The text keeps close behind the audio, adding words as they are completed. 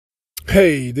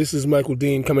Hey, this is Michael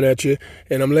Dean coming at you,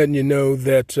 and I'm letting you know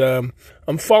that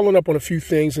I'm following up on a few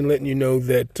things and letting you know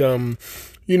that,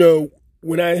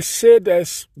 when I said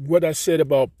that's what I said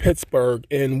about Pittsburgh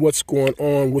and what's going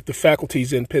on with the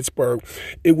faculties in Pittsburgh,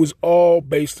 it was all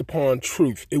based upon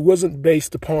truth. It wasn't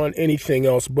based upon anything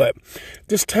else, but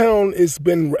this town has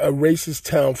been a racist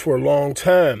town for a long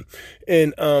time,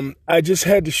 and I just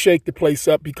had to shake the place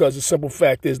up because the simple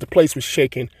fact is the place was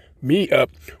shaking me up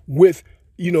with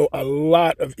a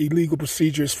lot of illegal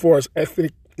procedures as far as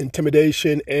ethnic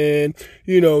intimidation and,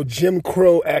 Jim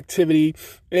Crow activity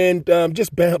and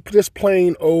just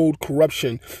plain old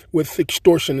corruption with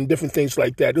extortion and different things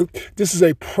like that. This is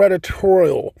a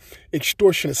predatorial,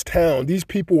 extortionist town. These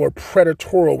people are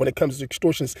predatorial when it comes to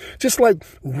extortions. Just like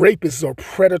rapists are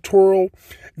predatorial,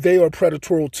 they are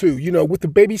predatorial too. With the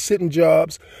babysitting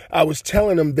jobs, I was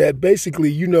telling them that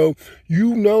basically, you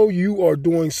are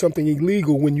doing something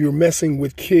illegal when you're messing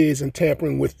with kids and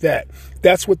tampering with that.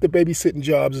 That's what the babysitting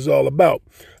jobs is all about.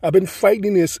 I've been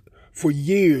fighting this for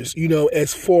years,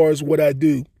 as far as what I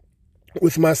do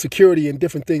with my security and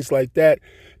different things like that.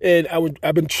 And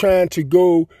I've been trying to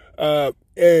go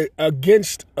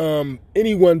against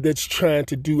anyone that's trying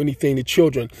to do anything to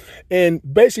children. And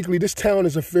basically, this town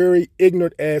is a very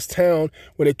ignorant-ass town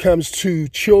when it comes to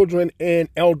children and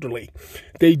elderly.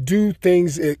 They do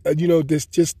things, that's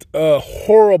just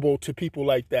horrible to people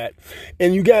like that.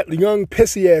 And you got young,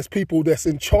 pissy-ass people that's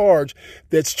in charge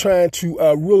that's trying to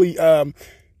really,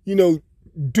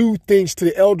 do things to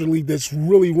the elderly that's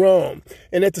really wrong.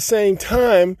 And at the same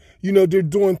time, they're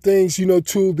doing things,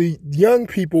 to the young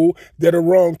people that are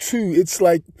wrong too. It's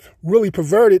like really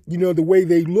perverted, the way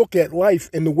they look at life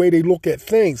and the way they look at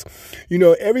things.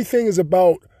 Everything is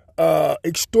about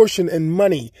extortion and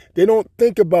money. They don't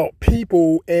think about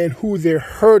people and who they're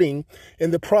hurting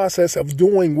in the process of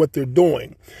doing what they're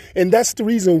doing. And that's the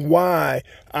reason why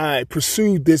I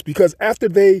pursued this, because after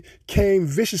they came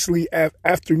viciously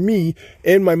after me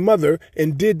and my mother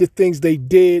and did the things they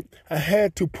did, I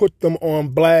had to put them on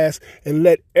blast and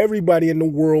let everybody in the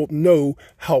world know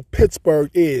how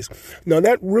Pittsburgh is. Now,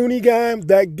 that Rooney guy,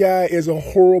 that guy is a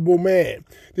horrible man.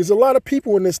 There's a lot of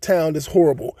people in this town that's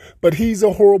horrible, but he's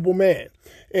a horrible man.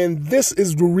 And this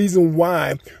is the reason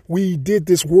why we did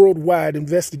this worldwide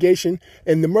investigation,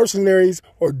 and the mercenaries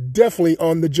are definitely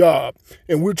on the job.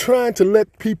 And we're trying to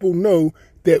let people know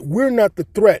that we're not the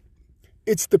threat.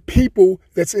 It's the people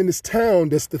that's in this town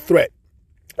that's the threat.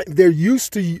 They're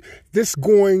used to this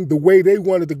going the way they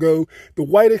wanted to go. The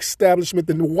white establishment,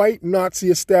 the white Nazi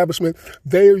establishment,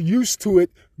 they're used to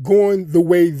it going the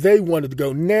way they wanted to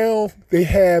go. Now they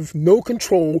have no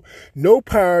control, no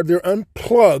power. They're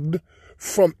unplugged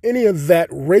from any of that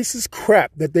racist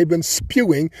crap that they've been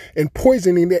spewing and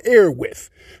poisoning the air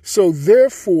with. So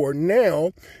therefore,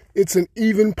 now it's an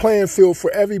even playing field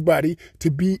for everybody to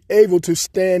be able to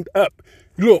stand up.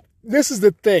 Look, this is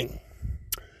the thing.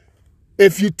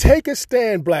 If you take a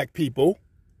stand, black people,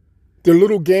 the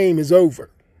little game is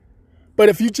over. But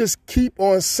if you just keep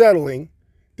on settling,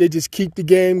 they just keep the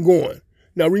game going.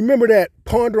 Now remember that,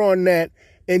 ponder on that,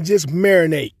 and just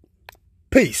marinate.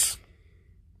 Peace.